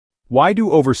Why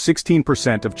do over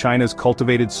 16% of China's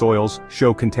cultivated soils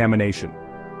show contamination?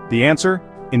 The answer?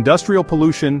 Industrial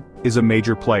pollution is a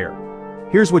major player.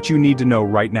 Here's what you need to know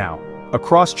right now.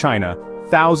 Across China,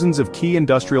 thousands of key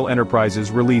industrial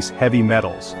enterprises release heavy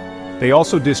metals. They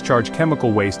also discharge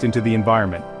chemical waste into the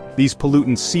environment. These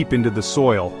pollutants seep into the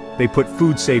soil, they put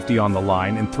food safety on the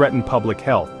line and threaten public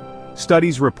health.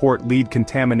 Studies report lead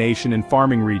contamination in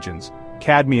farming regions.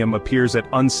 Cadmium appears at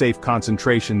unsafe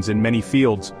concentrations in many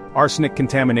fields. Arsenic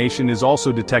contamination is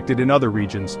also detected in other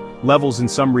regions. Levels in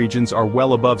some regions are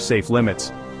well above safe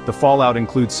limits. The fallout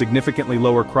includes significantly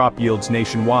lower crop yields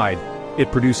nationwide.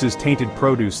 It produces tainted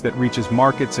produce that reaches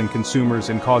markets and consumers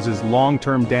and causes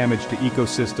long-term damage to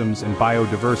ecosystems and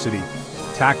biodiversity.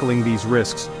 Tackling these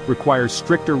risks requires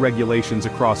stricter regulations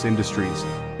across industries.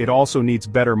 It also needs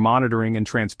better monitoring and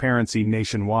transparency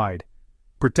nationwide.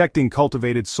 Protecting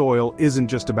cultivated soil isn't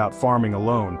just about farming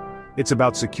alone. It's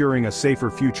about securing a safer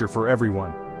future for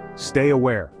everyone. Stay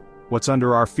aware. What's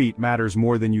under our feet matters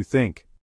more than you think.